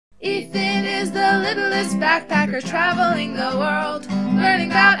Ethan is the littlest backpacker traveling the world, learning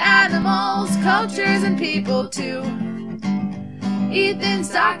about animals, cultures, and people too.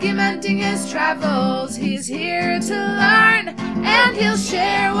 Ethan's documenting his travels. He's here to learn, and he'll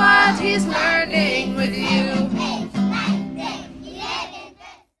share what he's learning with you.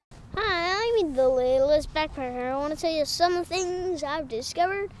 Hi, I'm the littlest backpacker. I want to tell you some of the things I've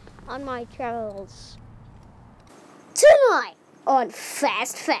discovered on my travels. Tonight on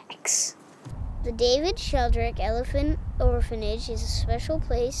Fast Facts. The David Sheldrick Elephant Orphanage is a special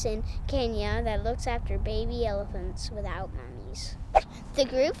place in Kenya that looks after baby elephants without mummies. The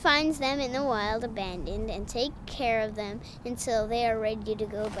group finds them in the wild abandoned and take care of them until they are ready to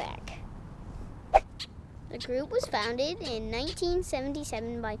go back. The group was founded in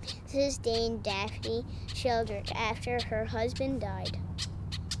 1977 by Mrs. Dame Daphne Sheldrick after her husband died.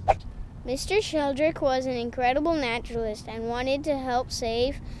 Mr. Sheldrick was an incredible naturalist and wanted to help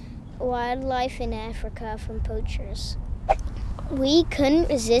save wildlife in Africa from poachers. We couldn't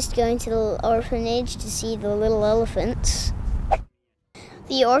resist going to the orphanage to see the little elephants.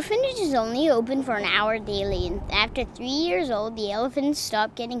 The orphanage is only open for an hour daily, and after 3 years old, the elephants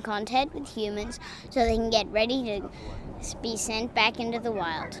stop getting contact with humans so they can get ready to be sent back into the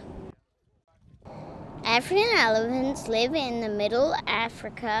wild. African elephants live in the middle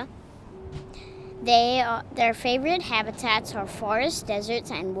Africa. Their favorite habitats are forests, deserts,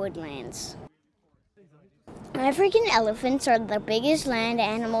 and woodlands. African elephants are the biggest land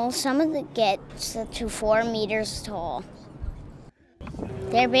animals. Some of them get to 4 meters tall.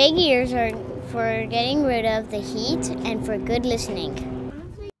 Their big ears are for getting rid of the heat and for good listening.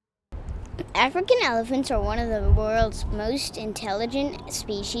 African elephants are one of the world's most intelligent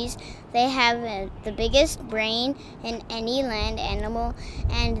species. They have the biggest brain in any land animal,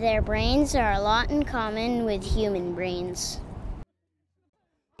 and their brains are a lot in common with human brains.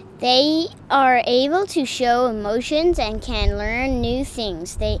 They are able to show emotions and can learn new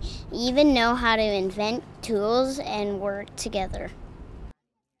things. They even know how to invent tools and work together.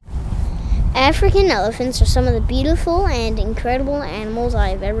 African elephants are some of the beautiful and incredible animals I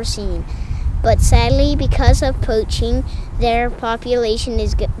have ever seen. But sadly, because of poaching, their population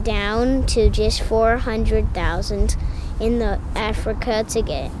is down to just 400,000 in Africa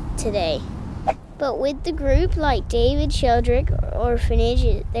today. But with the group like David Sheldrick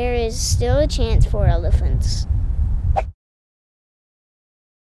Orphanage, there is still a chance for elephants.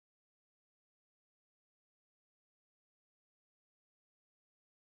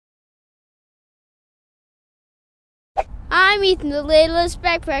 I'm Ethan, the littlest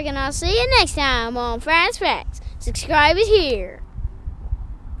backpacker, and I'll see you next time on Fast Facts. Subscribe is here.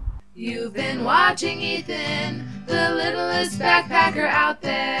 You've been watching Ethan, the littlest backpacker out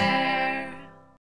there.